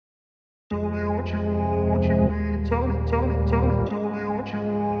Tell me what you want, what you need. Tell me, tell me, tell me. Tell me what you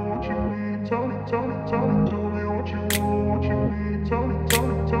want, what you need. Tell me, tell me, tell me. Tell me what you want, what you need. Tell me, tell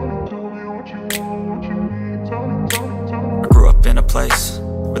me, tell me. Tell me what you want, what you need. Tell me, tell me, tell me. I grew up in a place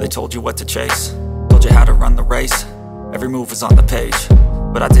where they told you what to chase, told you how to run the race. Every move was on the page,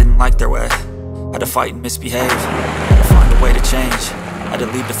 but I didn't like their way. Had to fight and misbehave, had to find a way to change, had to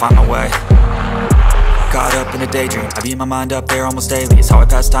leave to find my way. Caught up in a daydream, I beat my mind up there almost daily. It's how I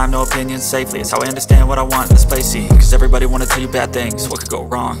pass time, no opinions safely. It's how I understand what I want in this place, see. Cause everybody wanna tell you bad things, what could go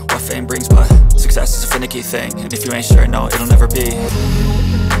wrong, what fame brings. But success is a finicky thing, and if you ain't sure, no, it'll never be.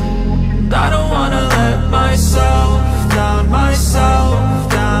 I don't wanna let myself down, myself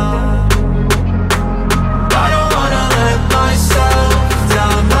down. I don't wanna let myself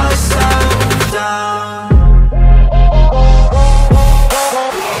down, myself down.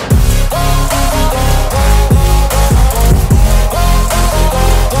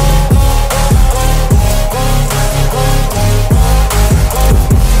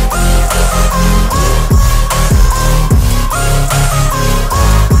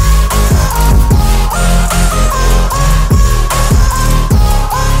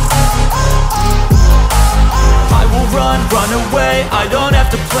 Run away, I don't have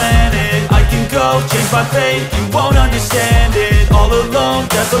to plan it. I can go, change my fate, you won't understand it. All alone,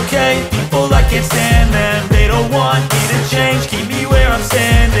 that's okay, people I can't stand them. They don't want me to change, keep me waiting.